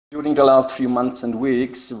During the last few months and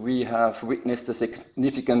weeks, we have witnessed a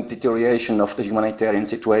significant deterioration of the humanitarian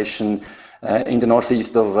situation in the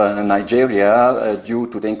northeast of Nigeria due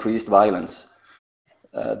to the increased violence.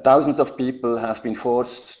 Thousands of people have been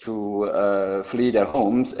forced to flee their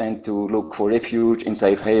homes and to look for refuge in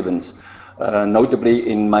safe havens,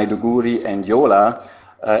 notably in Maiduguri and Yola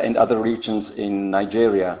and other regions in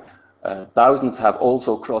Nigeria. Thousands have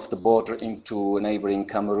also crossed the border into neighbouring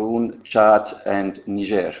Cameroon, Chad and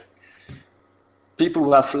Niger. People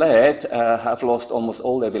who have fled have lost almost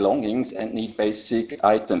all their belongings and need basic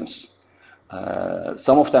items.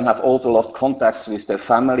 Some of them have also lost contacts with their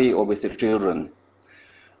family or with their children.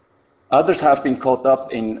 Others have been caught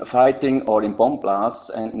up in fighting or in bomb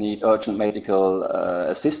blasts and need urgent medical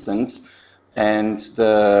assistance, and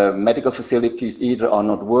the medical facilities either are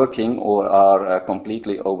not working or are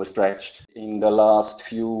completely overstretched. In the last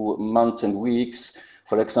few months and weeks,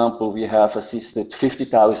 for example, we have assisted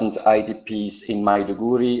 50,000 IDPs in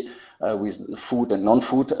Maiduguri with food and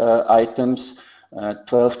non-food items,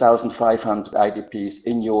 12,500 IDPs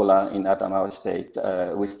in Yola in Adamawa State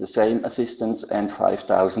with the same assistance, and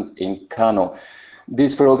 5,000 in Kano.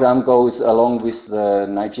 This program goes along with the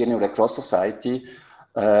Nigerian Red Cross Society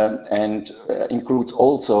and includes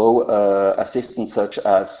also assistance such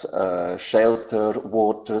as shelter,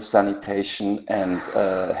 water, sanitation and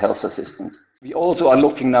health assistance. We also are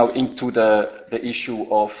looking now into the issue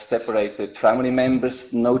of separated family members,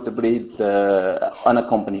 notably the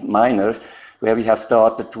unaccompanied minor, where we have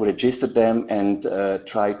started to register them and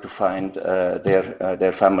try to find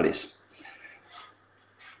their families.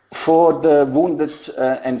 For the wounded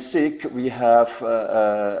and sick, we have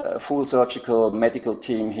a full surgical medical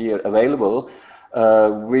team here available,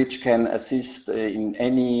 which can assist in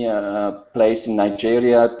any place in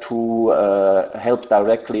Nigeria to help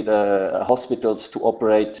directly the hospitals to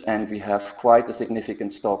operate, and we have quite a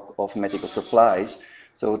significant stock of medical supplies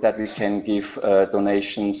so that we can give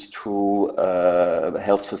donations to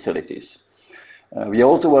health facilities. We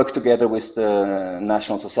also work together with the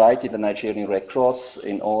National Society, the Nigerian Red Cross,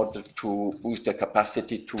 in order to boost their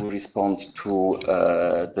capacity to respond to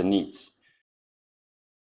the needs.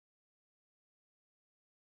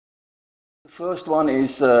 The first one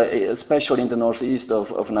is, especially in the northeast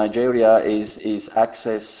of Nigeria, is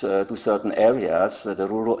access to certain areas, the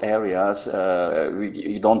rural areas.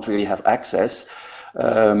 You don't really have access.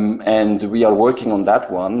 And we are working on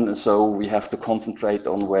that one, so we have to concentrate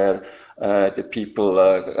on where the people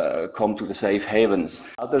come to the safe havens.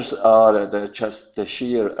 Others are just the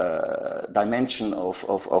sheer dimension of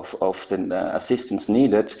the assistance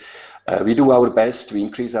needed. We do our best, we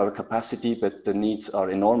increase our capacity, but the needs are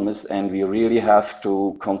enormous and we really have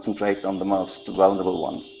to concentrate on the most vulnerable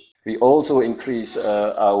ones. We also increase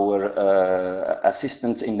our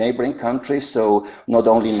assistance in neighboring countries, so not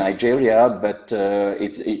only Nigeria, but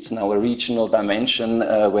it's now a regional dimension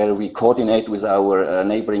where we coordinate with our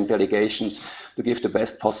neighboring delegations to give the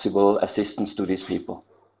best possible assistance to these people.